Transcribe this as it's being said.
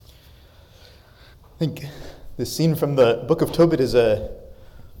think this scene from the book of Tobit is a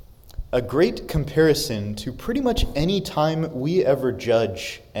great comparison to pretty much any time we ever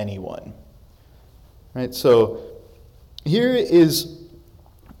judge anyone. Right? So here is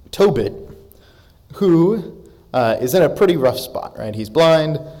Tobit, who is in a pretty rough spot. Right? He's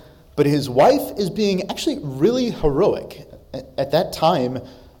blind, but his wife is being actually really heroic. At that time,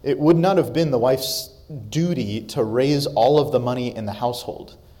 it would not have been the wife's duty to raise all of the money in the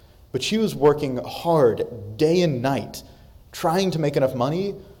household. But she was working hard day and night, trying to make enough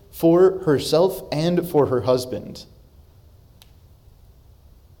money for herself and for her husband.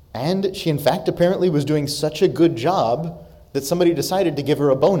 And she, in fact, apparently was doing such a good job that somebody decided to give her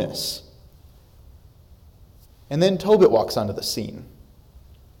a bonus. And then Tobit walks onto the scene.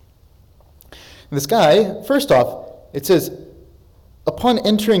 And this guy, first off, it says, upon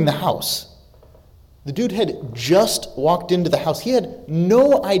entering the house, the dude had just walked into the house. He had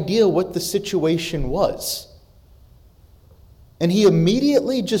no idea what the situation was. And he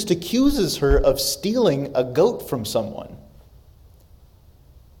immediately just accuses her of stealing a goat from someone.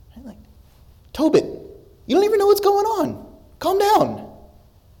 I'm like, Tobit, you don't even know what's going on. Calm down.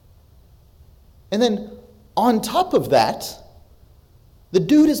 And then on top of that, the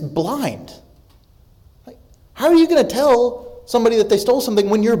dude is blind. Like, how are you going to tell somebody that they stole something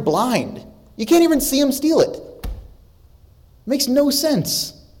when you're blind? You can't even see him steal it. Makes no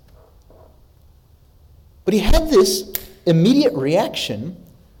sense. But he had this immediate reaction.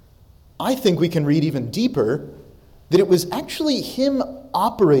 I think we can read even deeper that it was actually him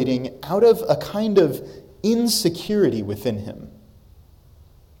operating out of a kind of insecurity within him.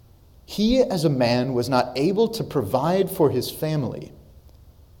 He, as a man, was not able to provide for his family.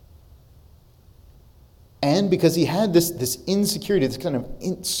 And because he had this insecurity, this kind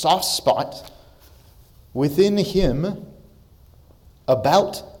of soft spot within him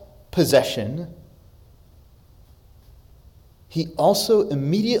about possession, he also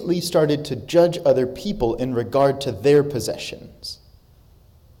immediately started to judge other people in regard to their possessions.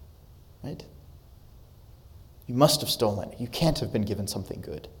 Right? You must have stolen it. You can't have been given something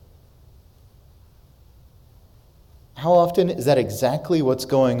good. How often is that exactly what's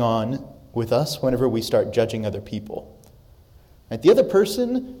going on with us whenever we start judging other people? Right? The other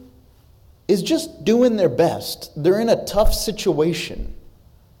person is just doing their best. They're in a tough situation.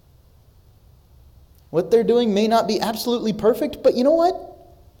 What they're doing may not be absolutely perfect, but you know what?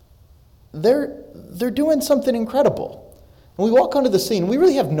 They're doing something incredible. And we walk onto the scene, we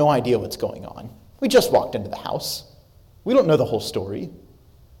really have no idea what's going on. We just walked into the house. We don't know the whole story.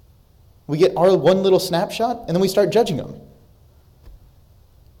 We get our one little snapshot, and then we start judging them.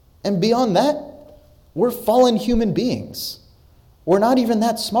 And beyond that, we're fallen human beings. We're not even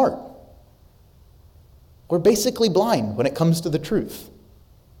that smart. We're basically blind when it comes to the truth.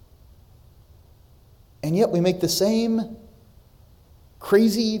 And yet we make the same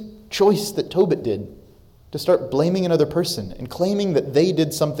crazy choice that Tobit did, to start blaming another person and claiming that they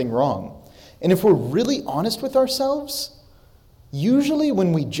did something wrong. And if we're really honest with ourselves, usually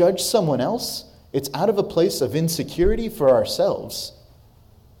when we judge someone else, it's out of a place of insecurity for ourselves.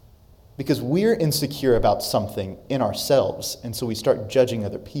 Because we're insecure about something in ourselves, and so we start judging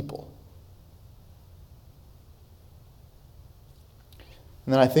other people.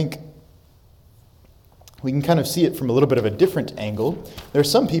 And then I think we can kind of see it from a little bit of a different angle. There are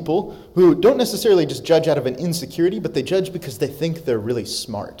some people who don't necessarily just judge out of an insecurity, but they judge because they think they're really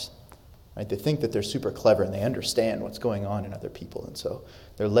smart. Right? They think that they're super clever and they understand what's going on in other people. And so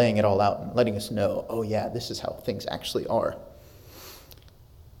they're laying it all out and letting us know, oh yeah, this is how things actually are.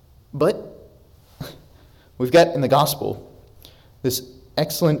 But we've got in the gospel this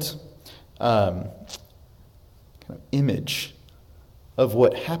excellent kind of image of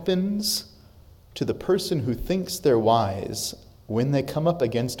what happens to the person who thinks they're wise when they come up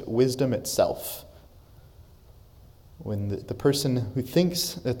against wisdom itself. When the person who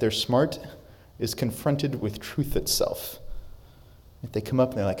thinks that they're smart is confronted with truth itself. If they come up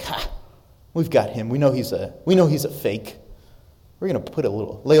and they're like, ha, we've got him. We know he's a fake. We're going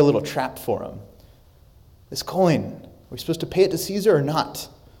to lay a little trap for him. This coin, are we supposed to pay it to Caesar or not?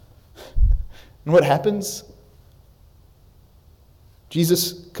 And what happens?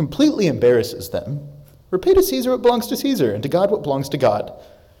 Jesus completely embarrasses them. Repay to Caesar what belongs to Caesar, and to God what belongs to God.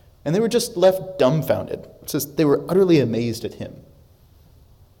 And they were just left dumbfounded. It says they were utterly amazed at him.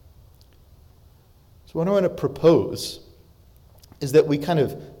 So what I want to propose is that we kind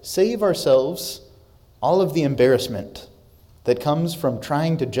of save ourselves all of the embarrassment that comes from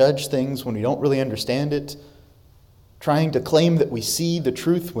trying to judge things when we don't really understand it, trying to claim that we see the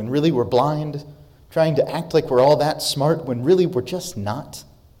truth when really we're blind, trying to act like we're all that smart when really we're just not.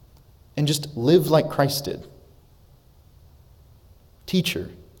 and just live like Christ did. Teacher,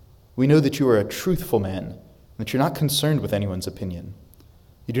 we know that you are a truthful man, and that you're not concerned with anyone's opinion.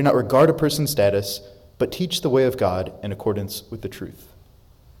 You do not regard a person's status, but teach the way of God in accordance with the truth.